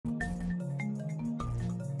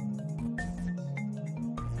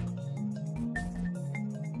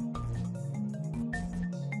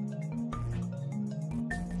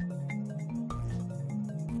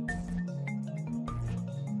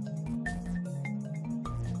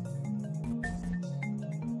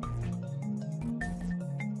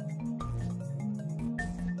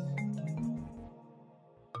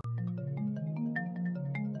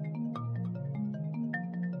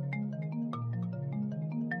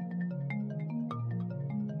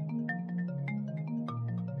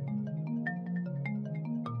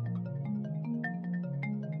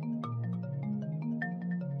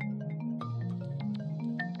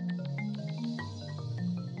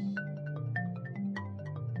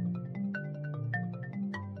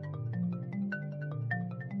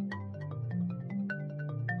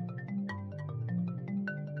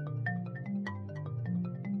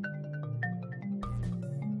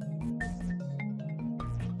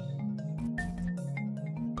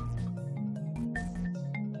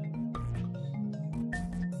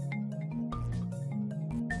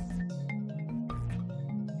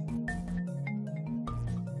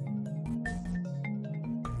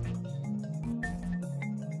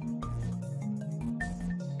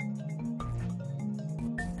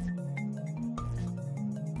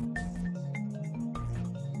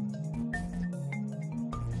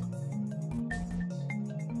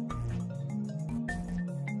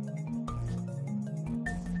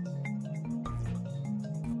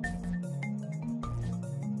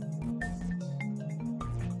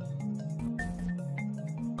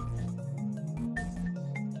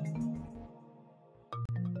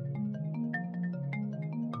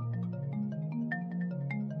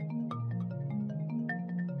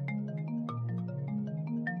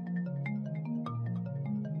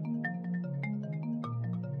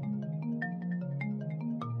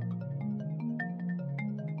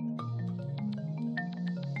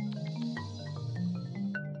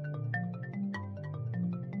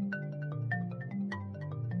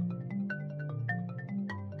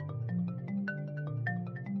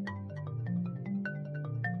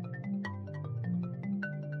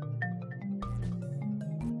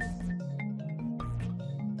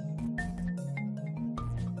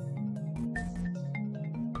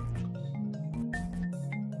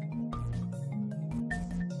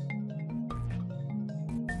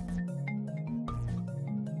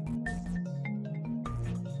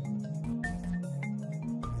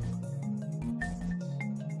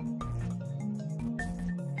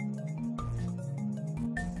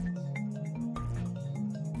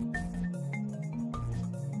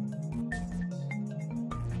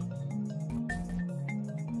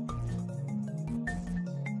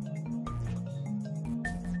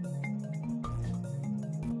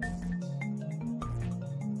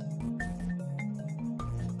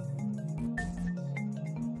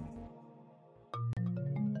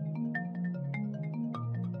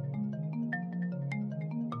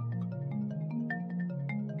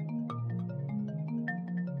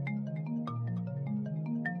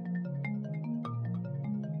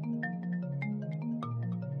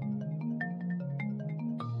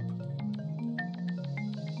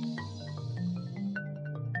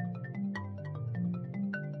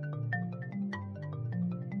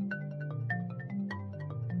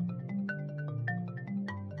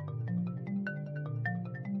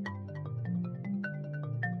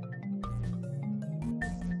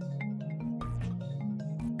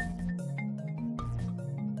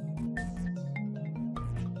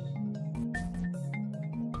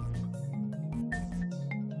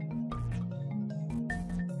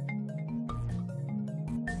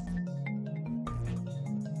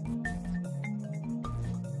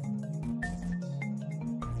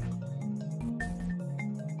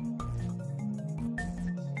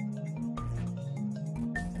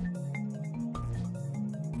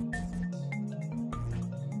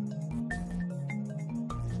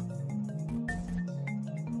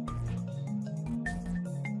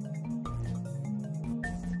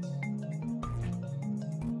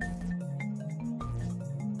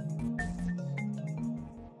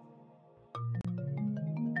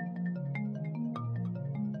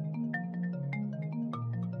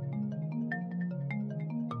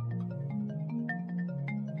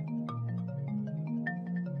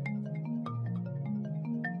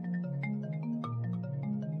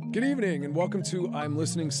Good evening and welcome to I'm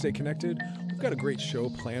Listening, Stay Connected. We've got a great show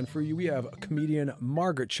planned for you. We have comedian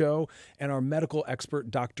Margaret Cho and our medical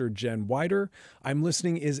expert, Dr. Jen Wider. I'm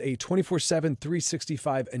Listening is a 24/7,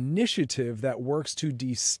 365 initiative that works to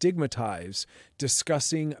destigmatize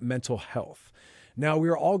discussing mental health. Now, we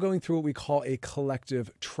are all going through what we call a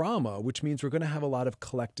collective trauma, which means we're going to have a lot of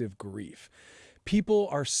collective grief. People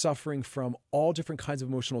are suffering from all different kinds of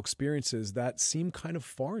emotional experiences that seem kind of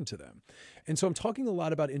foreign to them. And so I'm talking a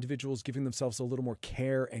lot about individuals giving themselves a little more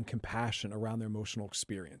care and compassion around their emotional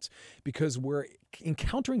experience, because we're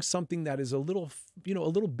encountering something that is a little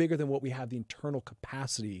bigger than what we have the internal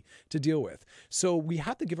capacity to deal with. So we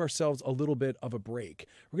have to give ourselves a little bit of a break.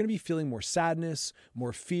 We're going to be feeling more sadness,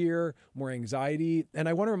 more fear, more anxiety. And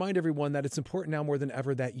I want to remind everyone that it's important now more than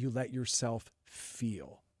ever that you let yourself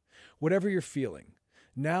feel. Whatever you're feeling,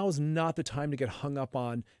 now is not the time to get hung up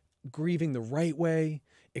on grieving the right way,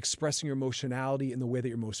 expressing your emotionality in the way that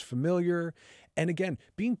you're most familiar. And again,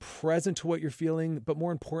 being present to what you're feeling, but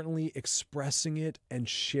more importantly, expressing it and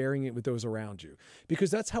sharing it with those around you. Because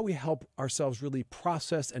that's how we help ourselves really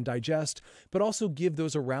process and digest, but also give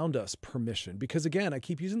those around us permission. Because again, I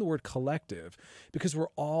keep using the word collective because we're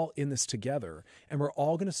all in this together and we're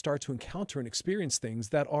all going to start to encounter and experience things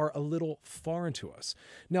that are a little foreign to us.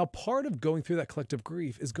 Now, part of going through that collective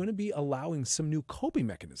grief is going to be allowing some new coping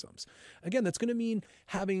mechanisms. Again, that's going to mean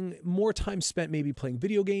having more time spent maybe playing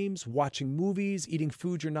video games, watching movies, eating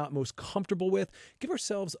food you're not most comfortable with. Give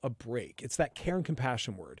ourselves a break. It's that care and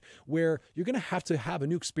compassion word where you're going to have a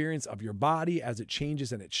new experience of your body as it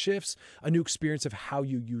changes and it shifts, a new experience of how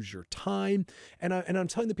you use your time. And I'm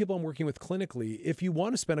telling the people I'm working with clinically, if you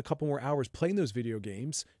want to spend a couple more hours playing those video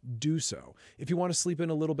games, do so. If you want to sleep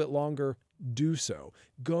in a little bit longer, do so.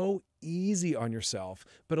 Go easy on yourself,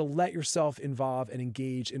 but let yourself involve and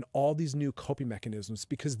engage in all these new coping mechanisms,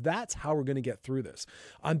 because that's how we're going to get through this.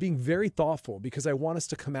 I'm being very thoughtful because I want us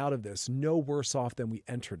to come out of this no worse off than we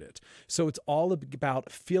entered it. So it's all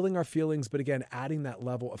about feeling our feelings, but again, adding that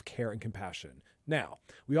level of care and compassion. Now,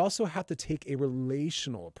 we also have to take a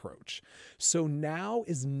relational approach. So now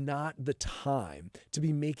is not the time to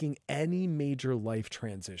be making any major life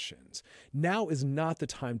transitions. Now is not the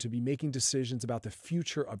time to be making decisions about the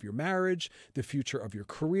future of your marriage, the future of your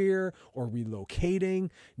career, or relocating.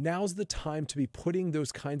 Now's the time to be putting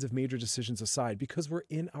those kinds of major decisions aside because we're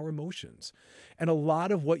in our emotions. And a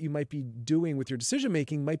lot of what you might be doing with your decision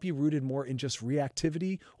making might be rooted more in just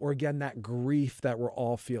reactivity or, again, that grief that we're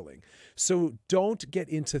all feeling. So don't get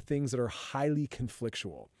into things that are highly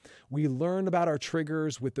conflictual. We learn about our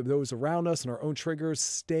triggers with those around us and our own triggers.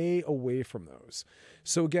 Stay away from those.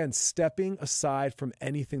 So again, stepping aside from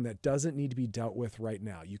anything that doesn't need to be dealt with right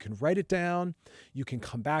now. You can write it down. You can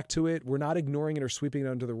come back to it. We're not ignoring it or sweeping it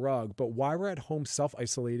under the rug, but while we're at home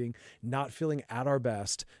self-isolating, not feeling at our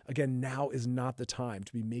best, again, now is not the time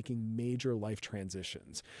to be making major life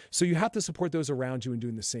transitions. So you have to support those around you in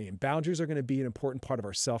doing the same. Boundaries are going to be an important part of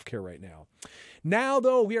our self-care right now. Now,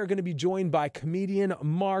 though, we are going to be joined by comedian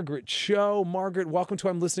Margaret Cho. Margaret, welcome to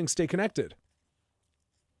I'm Listening, Stay Connected.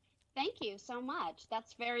 Thank you so much.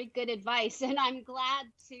 That's very good advice. And I'm glad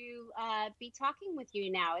to be talking with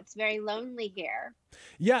you now. It's very lonely here.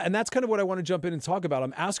 Yeah, and that's kind of what I want to jump in and talk about.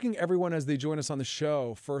 I'm asking everyone as they join us on the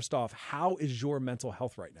show, first off, how is your mental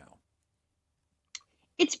health right now?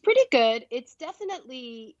 It's pretty good. It's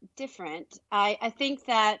definitely different. I think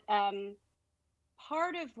that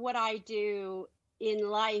part of what I do in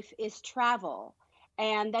life is travel.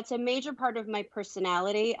 And that's a major part of my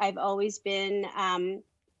personality. I've always been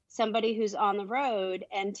somebody who's on the road,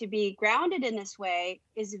 and to be grounded in this way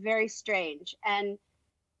is very strange. And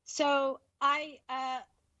so I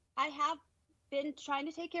have been trying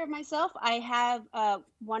to take care of myself. I have a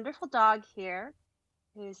wonderful dog here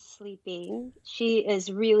who's sleeping. She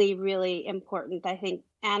is really, really important. I think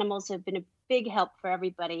animals have been a big help for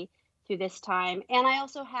everybody through this time. And I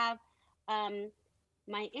also have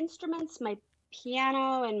my instruments, my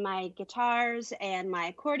piano and my guitars and my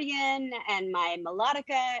accordion and my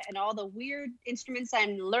melodica and all the weird instruments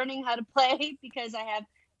I'm learning how to play because I have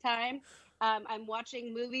time. I'm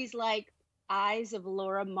watching movies like Eyes of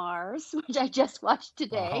Laura Mars, which I just watched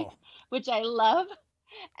today, which I love.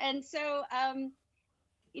 And so,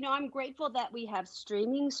 I'm grateful that we have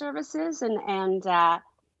streaming services and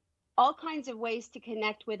all kinds of ways to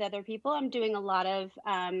connect with other people. I'm doing a lot of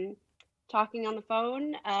talking on the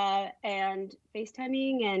phone and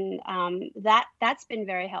FaceTiming, and that's been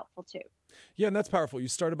very helpful too. Yeah, and that's powerful. You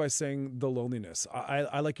started by saying the loneliness.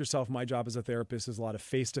 I like yourself, my job as a therapist is a lot of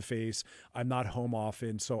face-to-face. I'm not home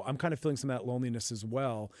often, so I'm kind of feeling some of that loneliness as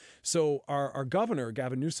well. So our governor,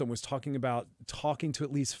 Gavin Newsom, was talking about talking to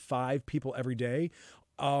at least 5 people every day.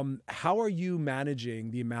 How are you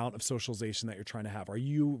managing the amount of socialization that you're trying to have? Are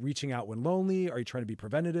you reaching out when lonely? Are you trying to be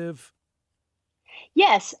preventative?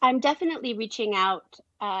 Yes, I'm definitely reaching out.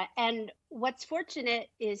 And what's fortunate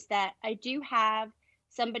is that I do have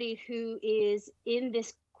somebody who is in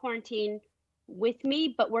this quarantine with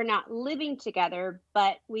me, but we're not living together,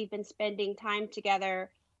 but we've been spending time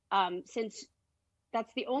together since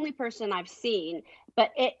that's the only person I've seen.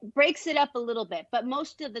 But it breaks it up a little bit. But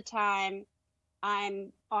most of the time,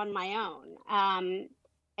 I'm on my own.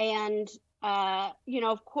 And,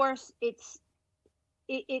 of course, it's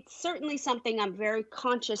certainly something I'm very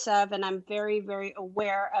conscious of, and I'm very, very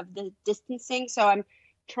aware of the distancing. So I'm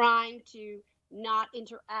trying to not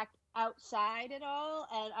interact outside at all,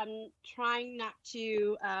 and I'm trying not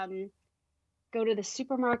to go to the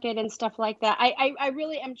supermarket and stuff like that. I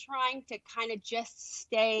really am trying to kind of just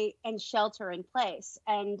stay and shelter in place.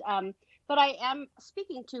 And but I am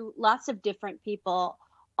speaking to lots of different people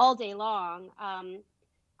all day long.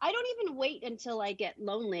 I don't even wait until I get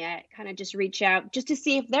lonely. I kind of just reach out just to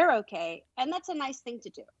see if they're okay, and that's a nice thing to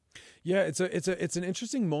do. Yeah, it's an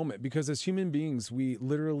interesting moment because as human beings, we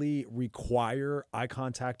literally require eye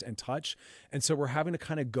contact and touch. And so we're having to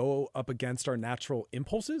kind of go up against our natural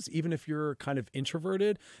impulses, even if you're kind of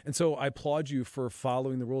introverted. And so I applaud you for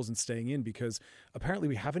following the rules and staying in because apparently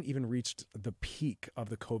we haven't even reached the peak of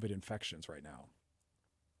the COVID infections right now.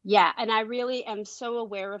 Yeah, and I really am so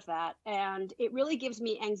aware of that. And it really gives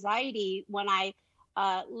me anxiety when I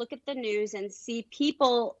look at the news and see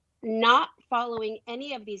people not following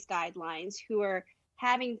any of these guidelines who are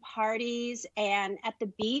having parties and at the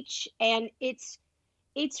beach. And it's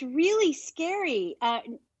really scary. That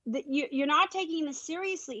you're not taking this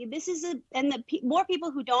seriously. This is and more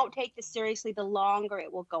people who don't take this seriously, the longer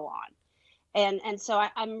it will go on. And so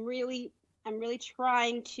I'm really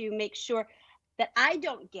trying to make sure that I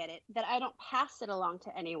don't get it, that I don't pass it along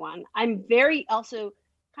to anyone. I'm very also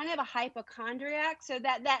kind of a hypochondriac, so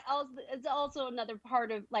that also is also another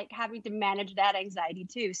part of like having to manage that anxiety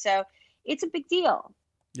too. So it's a big deal.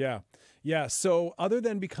 Yeah. Yeah. So, other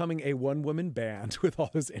than becoming a one woman band with all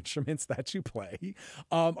those instruments that you play,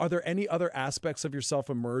 are there any other aspects of yourself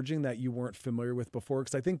emerging that you weren't familiar with before?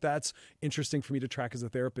 Because I think that's interesting for me to track as a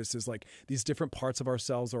therapist is like these different parts of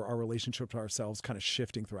ourselves or our relationship to ourselves kind of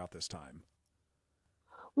shifting throughout this time.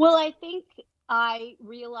 Well, I think I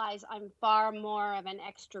realize I'm far more of an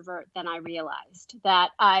extrovert than I realized,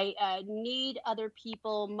 that I need other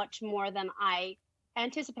people much more than I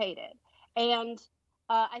anticipated. And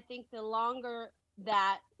I think the longer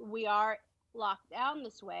that we are locked down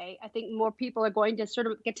this way, I think more people are going to sort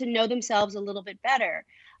of get to know themselves a little bit better.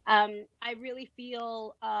 I really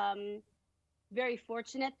feel very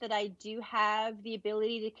fortunate that I do have the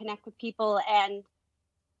ability to connect with people and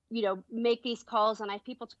make these calls, and I have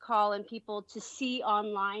people to call and people to see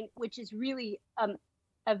online, which is really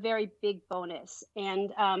a very big bonus.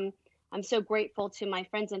 And I'm so grateful to my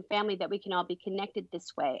friends and family that we can all be connected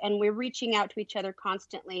this way. And we're reaching out to each other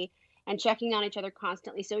constantly and checking on each other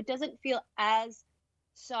constantly. So it doesn't feel as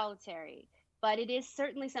solitary, but it is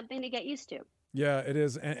certainly something to get used to. Yeah, it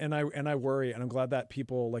is, and I worry, and I'm glad that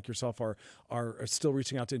people like yourself are still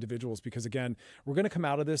reaching out to individuals because again, we're going to come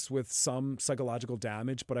out of this with some psychological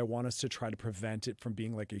damage, but I want us to try to prevent it from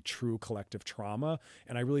being like a true collective trauma,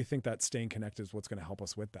 and I really think that staying connected is what's going to help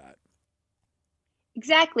us with that.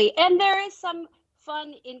 Exactly. And there is some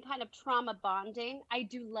fun in kind of trauma bonding. I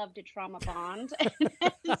do love to trauma bond.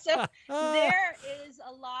 So there is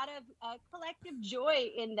a lot of collective joy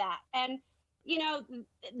in that. And,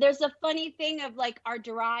 there's a funny thing of like our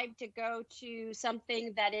drive to go to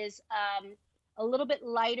something that is a little bit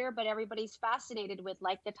lighter, but everybody's fascinated with,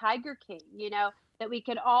 like the Tiger King, that we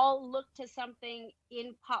could all look to something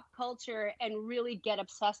in pop culture and really get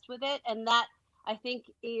obsessed with it. And that I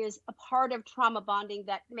think is a part of trauma bonding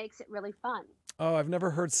that makes it really fun. Oh, I've never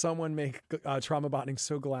heard someone make trauma bonding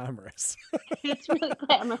so glamorous. It's really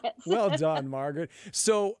glamorous. Well done, Margaret.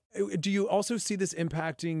 So, do you also see this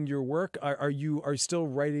impacting your work? Are you still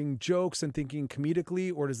writing jokes and thinking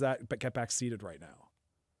comedically, or does that get backseated right now?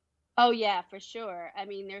 Oh yeah, for sure. I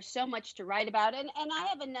mean, there's so much to write about, and I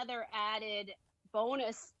have another added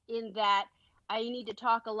bonus in that I need to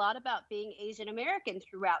talk a lot about being Asian American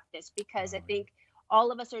throughout this because I Oh, yeah. think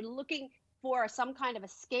all of us are looking for some kind of a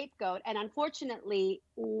scapegoat, and unfortunately,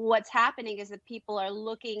 what's happening is that people are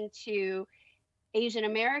looking to Asian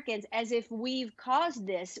Americans as if we've caused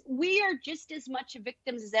this. We are just as much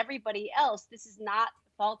victims as everybody else. This is not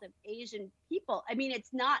the fault of Asian people. I mean,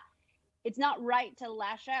 it's not right to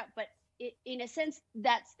lash out, but in a sense,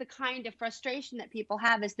 that's the kind of frustration that people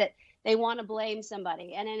have is that they want to blame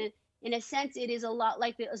somebody. And in a sense, it is a lot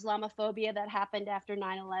like the Islamophobia that happened after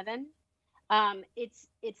 9/11. It's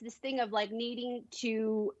this thing of like needing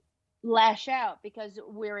to lash out because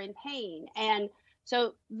we're in pain, and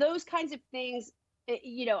so those kinds of things,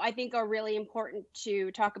 I think are really important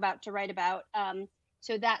to talk about, to write about.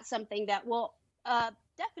 So that's something that will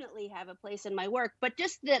definitely have a place in my work. But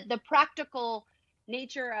just the practical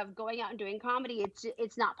nature of going out and doing comedy,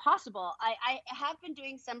 it's not possible. I have been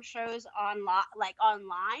doing some shows like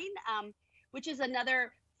online, which is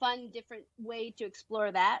another fun, different way to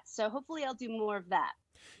explore that. So hopefully I'll do more of that.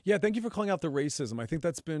 Yeah, thank you for calling out the racism. I think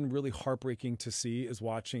that's been really heartbreaking to see, is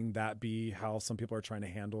watching that be how some people are trying to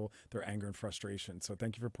handle their anger and frustration. So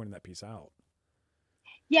thank you for pointing that piece out.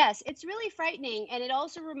 Yes, it's really frightening. And it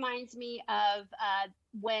also reminds me of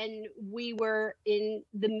when we were in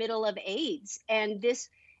the middle of AIDS. And this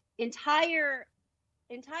entire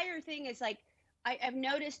thing is like, I've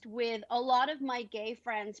noticed with a lot of my gay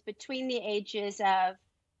friends between the ages of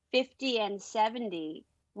 50 and 70,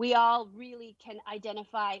 we all really can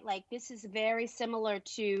identify, like, this is very similar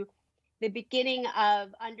to the beginning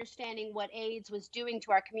of understanding what AIDS was doing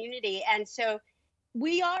to our community. And so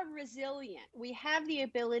we are resilient. We have the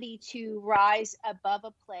ability to rise above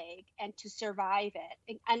a plague and to survive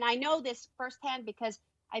it. And I know this firsthand because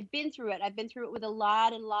I've been through it. I've been through it with a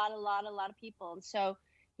lot of people. And so,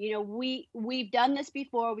 we've done this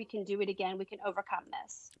before. We can do it again. We can overcome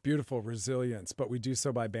this. Beautiful resilience, but we do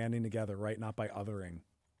so by banding together, right? Not by othering.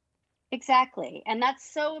 Exactly. And that's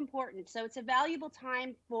so important. So it's a valuable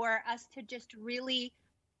time for us to just really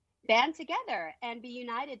band together and be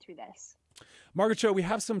united through this. Margaret Cho, we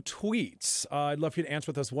have some tweets. I'd love for you to answer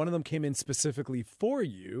with us. One of them came in specifically for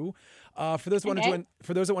you. For those that want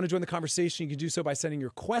to join the conversation, you can do so by sending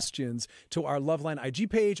your questions to our Loveline IG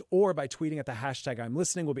page or by tweeting at the hashtag I'm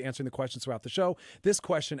listening. We'll be answering the questions throughout the show. This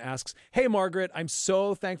question asks, "Hey Margaret, I'm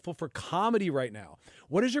so thankful for comedy right now.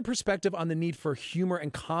 What is your perspective on the need for humor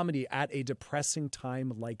and comedy at a depressing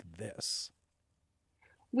time like this?"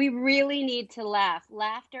 We really need to laugh.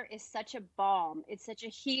 Laughter is such a balm. It's such a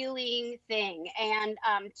healing thing. And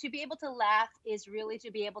to be able to laugh is really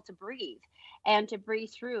to be able to breathe and to breathe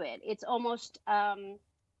through it. It's almost,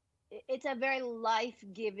 it's a very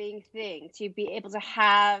life-giving thing to be able to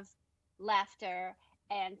have laughter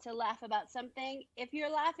and to laugh about something. If you're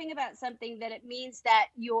laughing about something, then it means that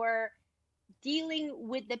you're dealing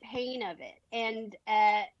with the pain of it and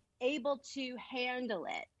able to handle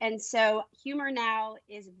it. And so humor now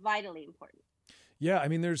is vitally important. Yeah, I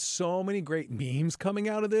mean, there's so many great memes coming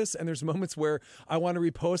out of this, and there's moments where I want to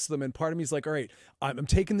repost them, and part of me is like, all right, I'm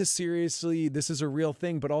taking this seriously. This is a real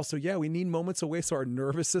thing, but also, yeah, we need moments away so our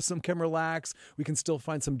nervous system can relax. We can still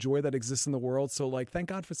find some joy that exists in the world. So, like, thank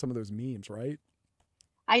God for some of those memes, right?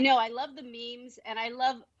 I know, I love the memes, and I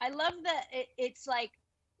love that it's like,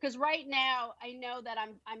 because right now I know that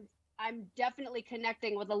I'm definitely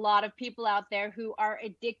connecting with a lot of people out there who are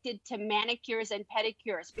addicted to manicures and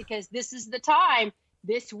pedicures, because this is the time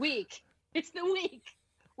this week. It's the week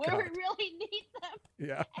where we really need them.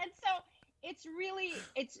 Yeah. And so it's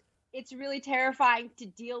really terrifying to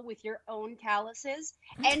deal with your own calluses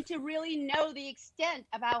and to really know the extent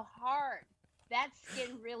of how hard that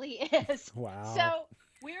skin really is. Wow. So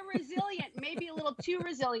we're resilient, maybe a little too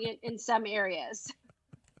resilient in some areas.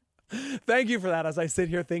 Thank you for that as I sit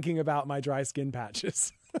here thinking about my dry skin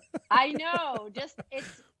patches. I know, just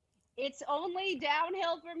it's only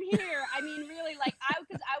downhill from here. I mean, really, like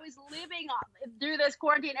because I was living through this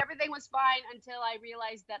quarantine, everything was fine until I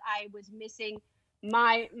realized that I was missing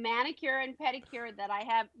my manicure and pedicure that I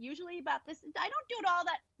have usually about this. I don't do it all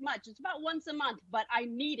that much. It's about once a month, but I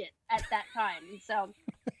need it at that time. And so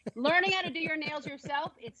learning how to do your nails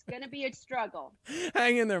yourself, it's going to be a struggle.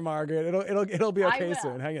 Hang in there, Margaret. It'll be okay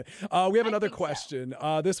soon. Hang in. We have another question.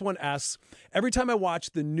 So. This one asks, every time I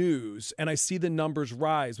watch the news and I see the numbers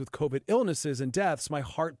rise with COVID illnesses and deaths, my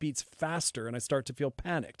heart beats faster and I start to feel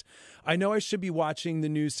panicked. I know I should be watching the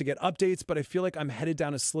news to get updates, but I feel like I'm headed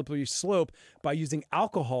down a slippery slope by using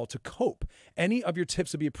alcohol to cope. Any of your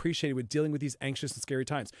tips would be appreciated with dealing with these anxious and scary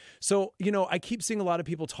times. So, I keep seeing a lot of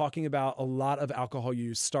people talking about a lot of alcohol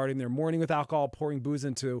use, starting their morning with alcohol, pouring booze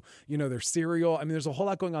into, their cereal. I mean, there's a whole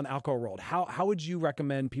lot going on in the alcohol world. How would you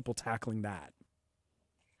recommend people tackling that?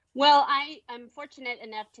 Well, I am fortunate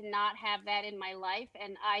enough to not have that in my life,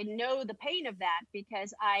 and I know the pain of that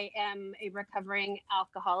because I am a recovering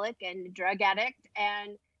alcoholic and drug addict,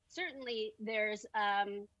 and certainly there's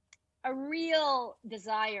a real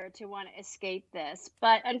desire to want to escape this,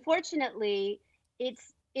 but unfortunately,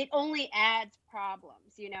 it only adds problems.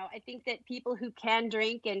 I think that people who can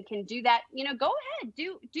drink and can do that, go ahead,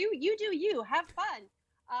 do you, have fun.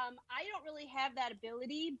 I don't really have that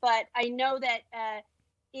ability, but I know that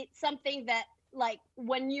it's something that, like,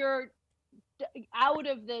 when you're out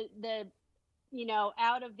of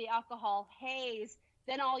out of the alcohol haze,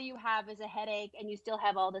 then all you have is a headache and you still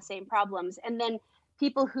have all the same problems. And then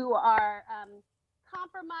people who are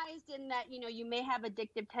compromised in that, you may have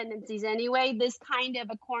addictive tendencies anyway, this kind of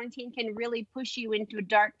a quarantine can really push you into a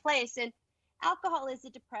dark place. And alcohol is a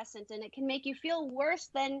depressant and it can make you feel worse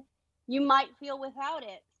than you might feel without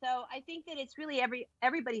it. So I think that it's really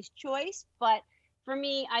everybody's choice. But for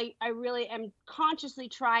me, I really am consciously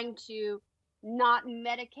trying to not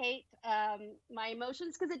medicate my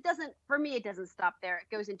emotions, because for me, it doesn't stop there.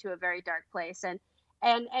 It goes into a very dark place, and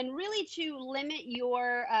really to limit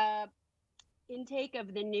your intake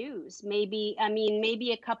of the news. Maybe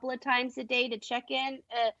a couple of times a day to check in.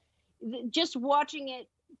 Just watching it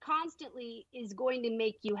constantly is going to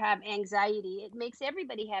make you have anxiety. It makes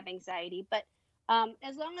everybody have anxiety. But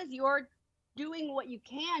as long as you're doing what you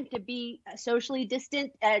can to be socially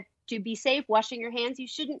distant, to be safe, washing your hands, you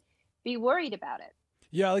shouldn't be worried about it.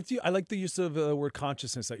 Yeah, I like the use of the word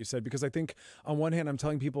consciousness that you said, because I think on one hand, I'm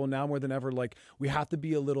telling people now more than ever, like, we have to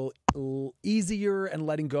be a little easier and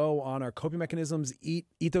letting go on our coping mechanisms, eat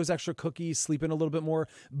those extra cookies, sleep in a little bit more,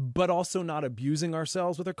 but also not abusing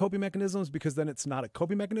ourselves with our coping mechanisms, because then it's not a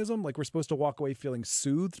coping mechanism. Like, we're supposed to walk away feeling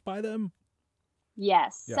soothed by them.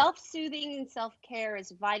 Yes. Yeah. Self-soothing and self-care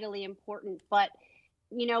is vitally important. But,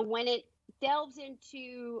 when it delves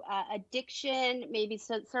into addiction, maybe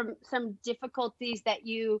some difficulties that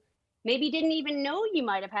you maybe didn't even know you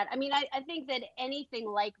might have had. I mean, I think that anything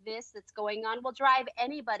like this that's going on will drive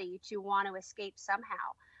anybody to want to escape somehow.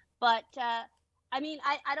 But I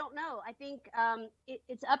don't know. I think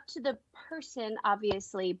it's up to the person,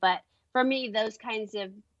 obviously. But for me, those kinds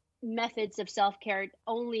of methods of self-care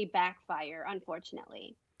only backfire,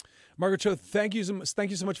 unfortunately. Margaret Cho, thank you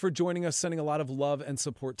so much for joining us, sending a lot of love and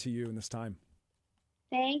support to you in this time.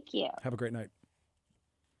 Thank you. Have a great night.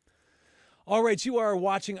 All right, you are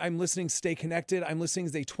watching I'm Listening, Stay Connected. I'm Listening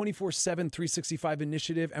is a 24/7, 365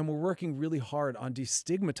 initiative, and we're working really hard on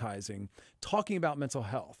destigmatizing talking about mental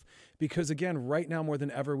health. Because again, right now more than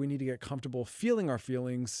ever, we need to get comfortable feeling our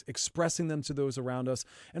feelings, expressing them to those around us,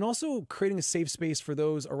 and also creating a safe space for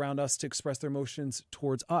those around us to express their emotions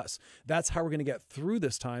towards us. That's how we're going to get through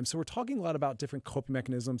this time. So we're talking a lot about different coping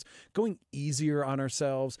mechanisms, going easier on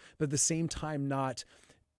ourselves, but at the same time not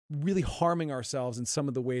really harming ourselves in some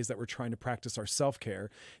of the ways that we're trying to practice our self-care.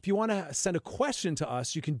 If you want to send a question to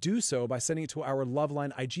us, you can do so by sending it to our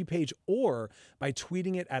Loveline IG page or by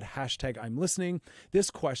tweeting it at #I'mListening.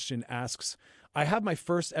 This question asks, I have my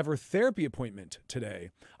first ever therapy appointment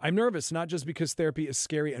today. I'm nervous, not just because therapy is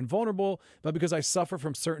scary and vulnerable, but because I suffer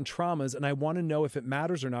from certain traumas, and I want to know if it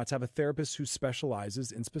matters or not to have a therapist who specializes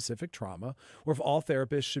in specific trauma, or if all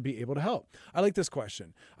therapists should be able to help. I like this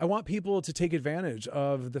question. I want people to take advantage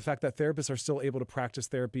of the fact that therapists are still able to practice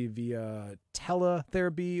therapy via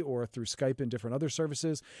teletherapy or through Skype and different other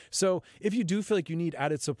services. So if you do feel like you need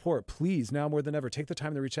added support, please, now more than ever, take the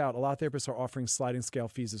time to reach out. A lot of therapists are offering sliding scale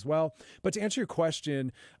fees as well. But to answer your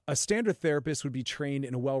question, a standard therapist would be trained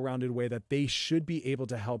in a well-rounded way that they should be able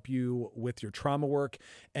to help you with your trauma work.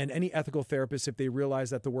 And any ethical therapist, if they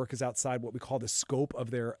realize that the work is outside what we call the scope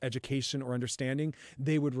of their education or understanding,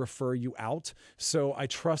 they would refer you out. So I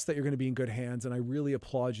trust that you're going to be in good hands, and I really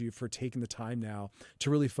applaud you for taking the time now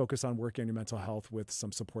to really focus on working on your mental health with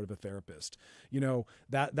some support of a therapist.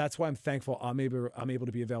 That's why I'm thankful I'm able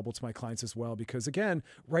to be available to my clients as well, because again,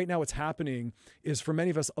 right now what's happening is for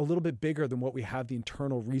many of us a little bit bigger than what we have the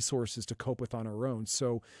internal resources to cope with on our own.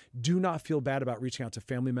 So do not feel bad about reaching out to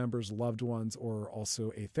family members, loved ones, or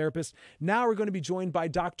also a therapist. Now we're going to be joined by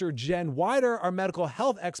Dr. Jen Wider, our medical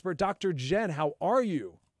health expert. Dr. Jen, how are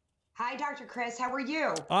you? Hi, Dr. Chris. How are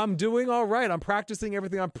you? I'm doing all right. I'm practicing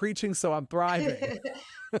everything I'm preaching, so I'm thriving.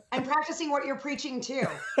 I'm practicing what you're preaching too.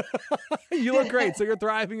 You look great. So you're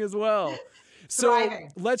thriving as well. So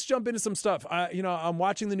let's jump into some stuff. I'm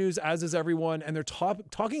watching the news, as is everyone, and they're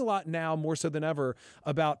talking a lot now, more so than ever,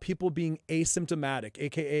 about people being asymptomatic,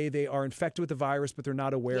 AKA they are infected with the virus, but they're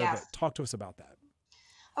not aware of it. Talk to us about that.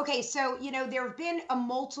 Okay, so, there have been a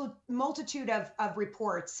multitude of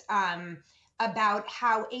reports about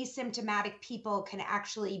how asymptomatic people can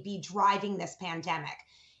actually be driving this pandemic.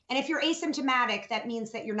 And if you're asymptomatic, that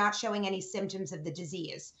means that you're not showing any symptoms of the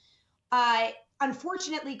disease.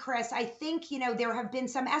 Unfortunately, Chris, I think, there have been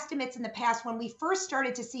some estimates in the past when we first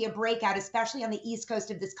started to see a breakout, especially on the East Coast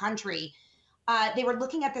of this country. They were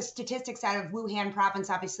looking at the statistics out of Wuhan province,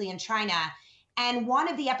 obviously in China. And one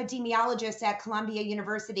of the epidemiologists at Columbia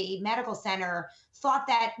University Medical Center thought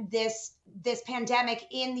that this pandemic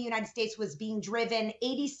in the United States was being driven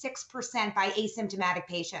 86% by asymptomatic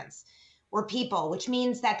patients or people, which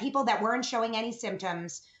means that people that weren't showing any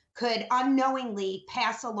symptoms could unknowingly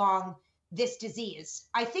pass along this disease.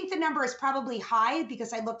 I think the number is probably high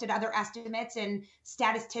because I looked at other estimates and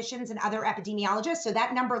statisticians and other epidemiologists. So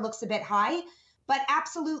that number looks a bit high, but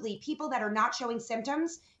absolutely people that are not showing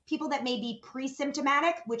symptoms, people that may be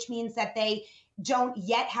pre-symptomatic, which means that they don't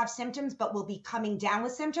yet have symptoms, but will be coming down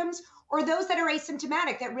with symptoms, or those that are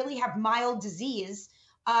asymptomatic that really have mild disease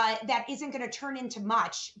that isn't going to turn into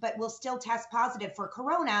much, but will still test positive for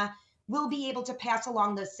corona, will be able to pass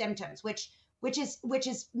along those symptoms, which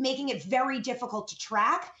is making it very difficult to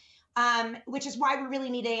track, which is why we really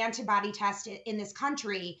need an antibody test in this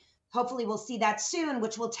country. Hopefully we'll see that soon,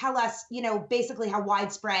 which will tell us, basically how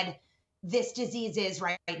widespread this disease is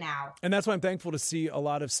right now. And that's why I'm thankful to see a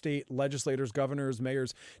lot of state legislators, governors,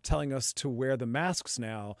 mayors telling us to wear the masks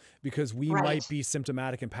now, because we might be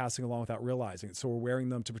symptomatic and passing along without realizing it. So we're wearing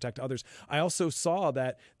them to protect others. I also saw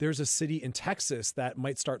that there's a city in Texas that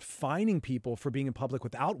might start fining people for being in public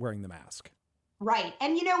without wearing the mask. Right.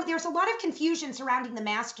 And, there's a lot of confusion surrounding the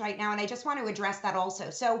mask right now, and I just want to address that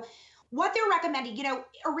also. So what they're recommending,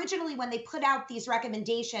 originally when they put out these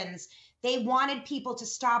recommendations, they wanted people to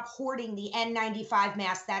stop hoarding the N95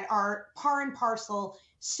 masks that are par and parcel,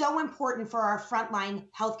 so important for our frontline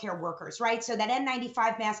healthcare workers, right? So that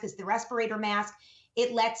N95 mask is the respirator mask.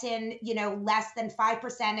 It lets in, less than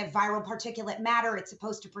 5% of viral particulate matter. It's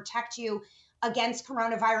supposed to protect you against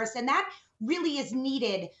coronavirus. And that really is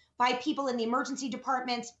needed by people in the emergency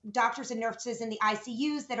departments, doctors and nurses in the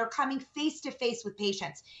ICUs that are coming face to face with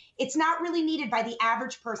patients. It's not really needed by the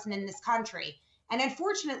average person in this country. And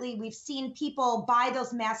unfortunately, we've seen people buy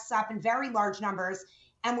those masks up in very large numbers.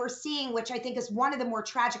 And we're seeing, which I think is one of the more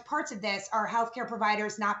tragic parts of this, are healthcare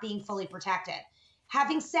providers not being fully protected.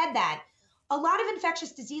 Having said that, a lot of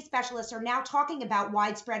infectious disease specialists are now talking about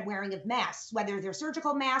widespread wearing of masks, whether they're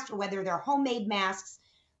surgical masks or whether they're homemade masks.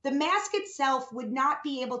 The mask itself would not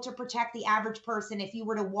be able to protect the average person if you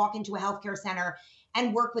were to walk into a healthcare center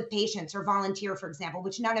and work with patients or volunteer, for example,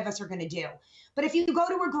 which none of us are going to do. But if you go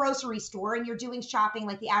to a grocery store and you're doing shopping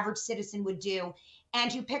like the average citizen would do,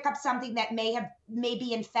 and you pick up something that may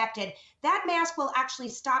be infected, that mask will actually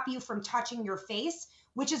stop you from touching your face,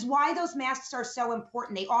 which is why those masks are so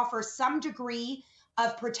important. They offer some degree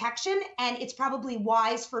of protection, and it's probably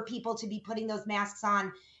wise for people to be putting those masks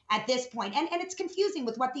on at this point. And it's confusing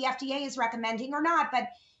with what the FDA is recommending or not, but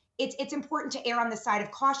it's important to err on the side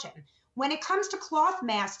of caution. When it comes to cloth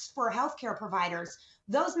masks for healthcare providers,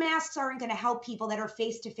 those masks aren't going to help people that are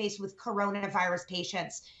face-to-face with coronavirus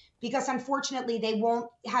patients, because unfortunately they won't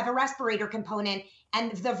have a respirator component,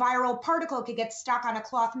 and the viral particle could get stuck on a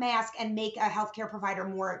cloth mask and make a healthcare provider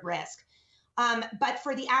more at risk. But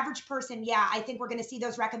for the average person, I think we're going to see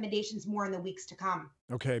those recommendations more in the weeks to come.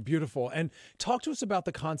 Okay, beautiful. And talk to us about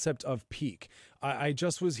the concept of peak. I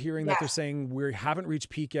just was hearing that they're saying we haven't reached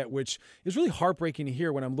peak yet, which is really heartbreaking to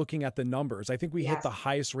hear when I'm looking at the numbers. I think we hit the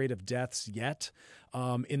highest rate of deaths yet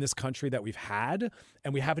in this country that we've had,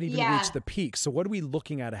 and we haven't even reached the peak. So what are we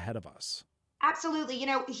looking at ahead of us? Absolutely.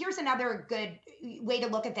 Here's another good way to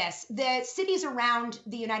look at this. The cities around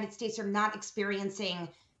the United States are not experiencing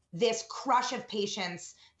this crush of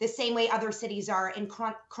patients the same way other cities are in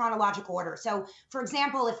chronological order. So, for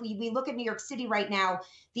example, if we look at New York City right now,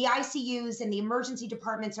 the ICUs and the emergency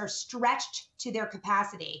departments are stretched to their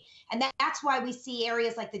capacity. And that's why we see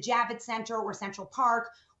areas like the Javits Center or Central Park,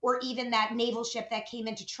 or even that naval ship that came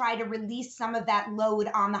in to try to release some of that load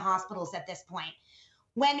on the hospitals at this point.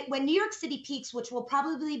 When New York City peaks, which will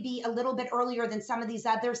probably be a little bit earlier than some of these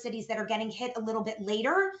other cities that are getting hit a little bit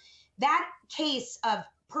later, that case of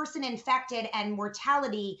person infected and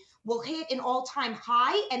mortality will hit an all-time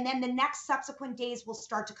high, and then the next subsequent days will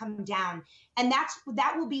start to come down. And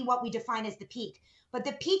that will be what we define as the peak. But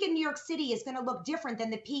the peak in New York City is going to look different than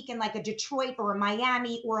the peak in like a Detroit or a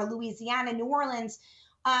Miami or a Louisiana, New Orleans,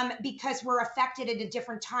 because we're affected at a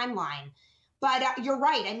different timeline. But you're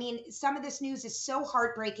right. I mean, some of this news is so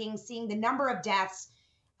heartbreaking, seeing the number of deaths.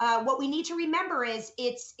 What we need to remember is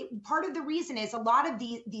part of the reason is a lot of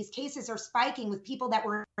these cases are spiking with people that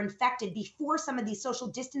were infected before some of these social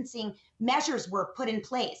distancing measures were put in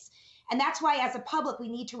place. And that's why, as a public, we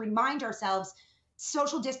need to remind ourselves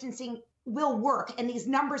social distancing will work, and these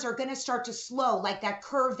numbers are going to start to slow, like that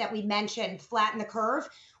curve that we mentioned, flatten the curve,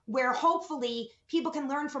 where hopefully people can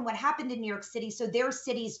learn from what happened in New York City so their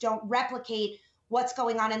cities don't replicate what's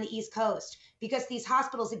going on the East Coast. Because these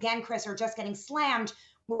hospitals, again, Chris, are just getting slammed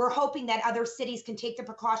we're hoping that other cities can take the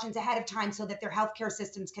precautions ahead of time so that their healthcare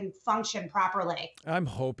systems can function properly. I'm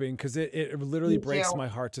hoping, because it literally Me breaks too. my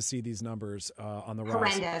heart to see these numbers on the rise.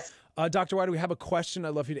 Horrendous. Dr. Wider, we have a question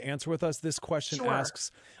I'd love you to answer with us. This question Sure. asks,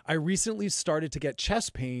 I recently started to get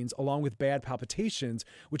chest pains along with bad palpitations,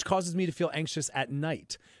 which causes me to feel anxious at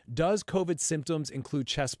night. Does COVID symptoms include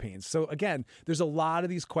chest pains? So again, there's a lot of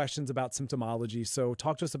these questions about symptomology. So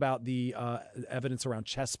talk to us about the evidence around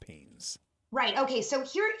chest pains. Right. Okay. So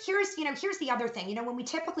here's the other thing. When we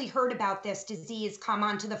typically heard about this disease come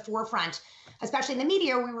onto the forefront, especially in the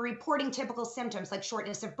media, we were reporting typical symptoms like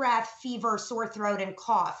shortness of breath, fever, sore throat, and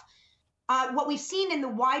cough. What we've seen in the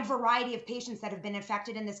wide variety of patients that have been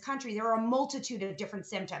infected in this country, there are a multitude of different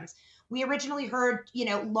symptoms. We originally heard,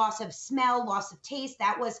 loss of smell, loss of taste.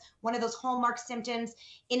 That was one of those hallmark symptoms,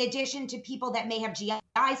 in addition to people that may have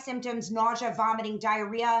GI symptoms, nausea, vomiting,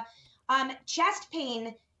 diarrhea, chest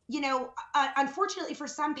pain. Unfortunately for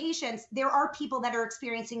some patients, there are people that are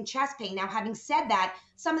experiencing chest pain. Now, having said that,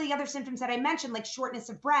 some of the other symptoms that I mentioned, like shortness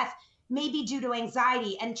of breath, may be due to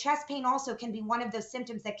anxiety, and chest pain also can be one of those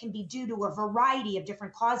symptoms that can be due to a variety of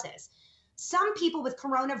different causes. Some people with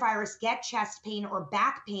coronavirus get chest pain or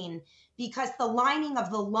back pain because the lining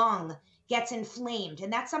of the lung gets inflamed,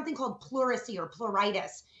 and that's something called pleurisy or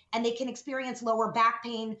pleuritis, and they can experience lower back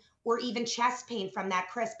pain or even chest pain from that,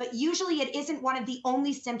 Chris. But usually it isn't one of the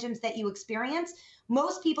only symptoms that you experience.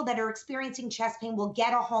 Most people that are experiencing chest pain will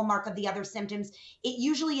get a hallmark of the other symptoms. It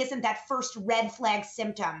usually isn't that first red flag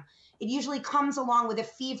symptom. It usually comes along with a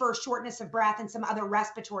fever, shortness of breath, and some other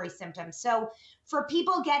respiratory symptoms. So for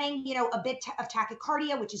people getting, a bit of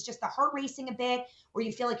tachycardia, which is just the heart racing a bit, or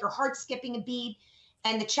you feel like your heart's skipping a beat,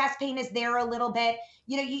 and the chest pain is there a little bit,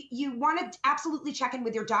 you want to absolutely check in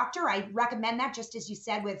with your doctor. I recommend that, just as you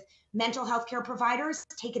said, with mental health care providers.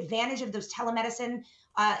 Take advantage of those telemedicine,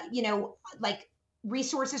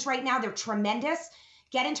 resources right now. They're tremendous.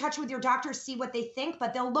 Get in touch with your doctor, see what they think,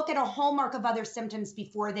 but they'll look at a hallmark of other symptoms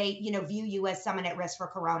before they, view you as someone at risk for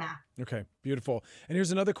corona. Okay, beautiful. And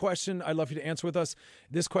here's another question I'd love you to answer with us.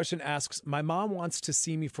 This question asks, my mom wants to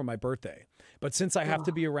see me for my birthday, but since I have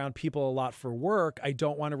to be around people a lot for work, I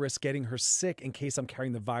don't want to risk getting her sick in case I'm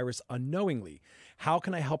carrying the virus unknowingly. How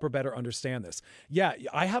can I help her better understand this? Yeah,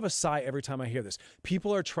 I have a sigh every time I hear this.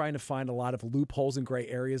 People are trying to find a lot of loopholes and gray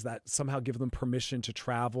areas that somehow give them permission to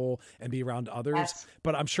travel and be around others. Yes.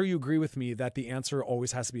 But I'm sure you agree with me that the answer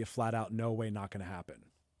always has to be a flat out, no way, not going to happen.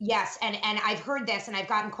 Yes. And I've heard this, and I've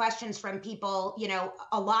gotten questions from people,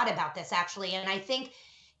 a lot about this actually. And I think,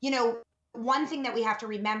 one thing that we have to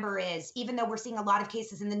remember is, even though we're seeing a lot of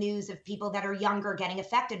cases in the news of people that are younger getting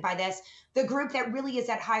affected by this, the group that really is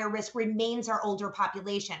at higher risk remains our older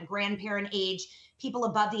population, grandparent age, people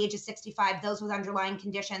above the age of 65, those with underlying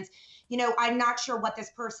conditions. I'm not sure what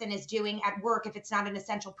this person is doing at work. If it's not an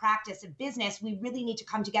essential practice of business, we really need to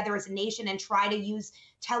come together as a nation and try to use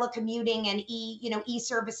telecommuting and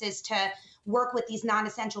e-services to work with these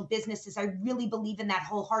non-essential businesses. I really believe in that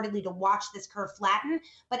wholeheartedly, to watch this curve flatten,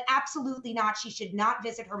 but absolutely not. She should not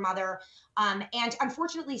visit her mother. And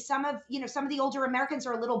unfortunately, some of the older Americans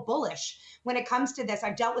are a little bullish when it comes to this.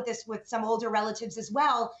 I've dealt with this with some older relatives as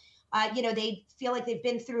well. They feel like they've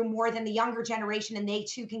been through more than the younger generation, and they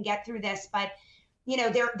too can get through this, but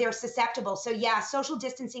they're susceptible. So yeah, social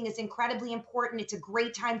distancing is incredibly important. It's a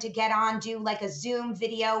great time to get on, do like a Zoom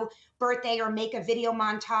video birthday, or make a video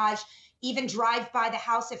montage. Even drive by the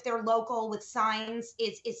house if they're local with signs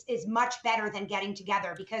is much better than getting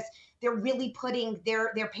together, because they're really putting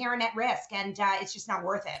their parent at risk, and it's just not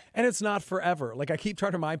worth it. And it's not forever. Like I keep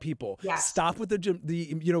trying to remind people, yes. Stop with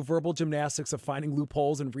the verbal gymnastics of finding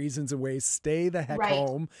loopholes and reasons and ways. Stay the heck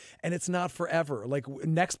home. And it's not forever. Like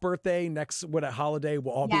next birthday, next holiday,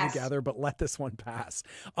 we'll all be together, but let this one pass.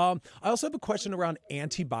 I also have a question around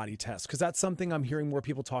antibody tests, because that's something I'm hearing more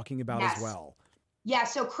people talking about as well. Yeah.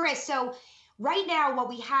 So Chris, right now what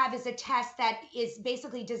we have is a test that is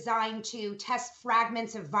basically designed to test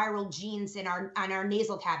fragments of viral genes on our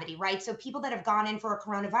nasal cavity, right? So people that have gone in for a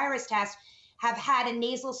coronavirus test have had a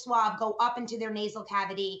nasal swab go up into their nasal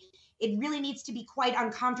cavity. It really needs to be quite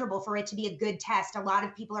uncomfortable for it to be a good test. A lot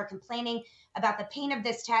of people are complaining about the pain of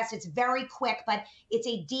this test. It's very quick, but it's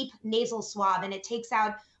a deep nasal swab, and it takes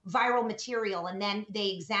out viral material, and then they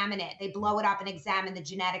examine it. They blow it up and examine the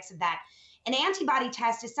genetics of that. An antibody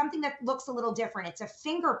test is something that looks a little different. It's a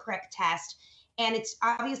finger prick test, and it's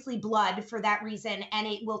obviously blood for that reason, and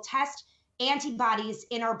it will test antibodies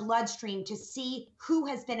in our bloodstream to see who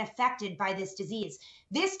has been affected by this disease.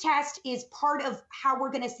 This test is part of how we're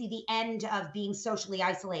going to see the end of being socially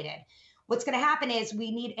isolated. What's going to happen is we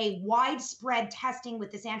need a widespread testing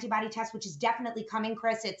with this antibody test, which is definitely coming,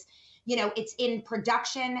 Chris. It's It's in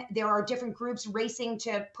production. There are different groups racing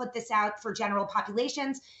to put this out for general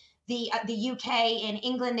populations. The UK and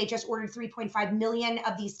England, they just ordered 3.5 million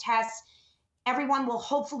of these tests. Everyone will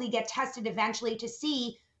hopefully get tested eventually to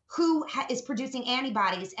see who is producing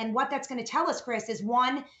antibodies. And what that's going to tell us, Chris, is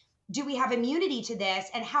one, do we have immunity to this,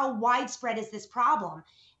 and how widespread is this problem?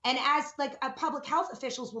 And as public health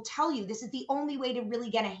officials will tell you, this is the only way to really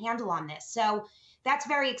get a handle on this. So that's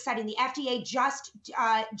very exciting. The FDA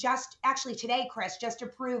just actually today, Chris, just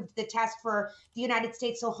approved the test for the United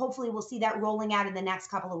States. So hopefully we'll see that rolling out in the next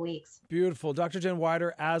couple of weeks. Beautiful. Dr. Jen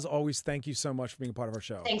Weider, as always, thank you so much for being a part of our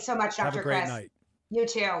show. Thanks so much, Dr. Have a great Chris. night. You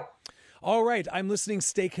too. All right. I'm listening.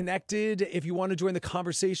 Stay connected. If you want to join the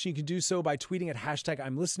conversation, you can do so by tweeting at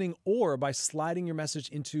 #I'mListening or by sliding your message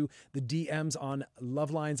into the DMs on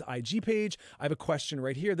Loveline's IG page. I have a question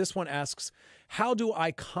right here. This one asks, how do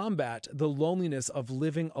I combat the loneliness of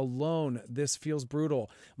living alone? This feels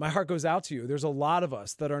brutal. My heart goes out to you. There's a lot of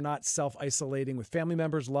us that are not self-isolating with family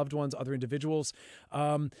members, loved ones, other individuals.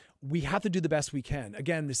 We have to do the best we can.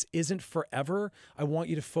 Again, this isn't forever. I want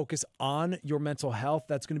you to focus on your mental health.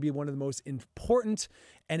 That's going to be one of the most important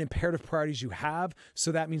and imperative priorities you have.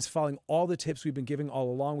 So that means following all the tips we've been giving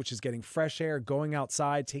all along, which is getting fresh air, going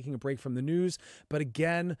outside, taking a break from the news. But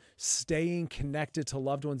again, staying connected to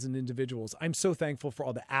loved ones and individuals. I'm so thankful for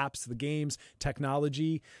all the apps, the games,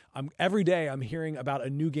 technology. Every day I'm hearing about a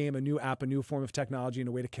new game, a new app, a new form of technology and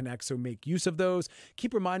a way to connect. So make use of those.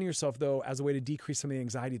 Keep reminding yourself, though, as a way to decrease some of the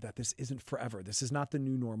anxiety, that this isn't forever. This is not the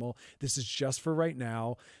new normal. This is just for right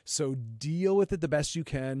now. So deal with it the best you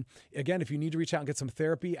can. Again, if you need to reach out and get some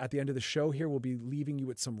therapy, at the end of the show here, we'll be leaving you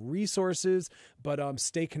with some resources, but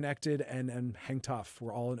stay connected and hang tough.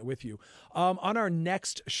 We're all in it with you. On our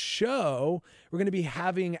next show, we're going to be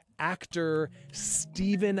having actor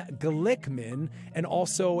Stephen Glickman and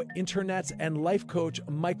also internet and life coach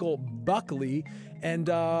Michael Buckley, and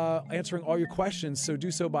answering all your questions. So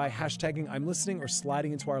do so by #I'mListening or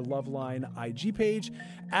sliding into our Loveline IG page.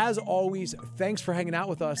 As always, thanks for hanging out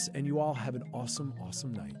with us, and you all have an awesome,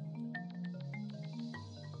 awesome night.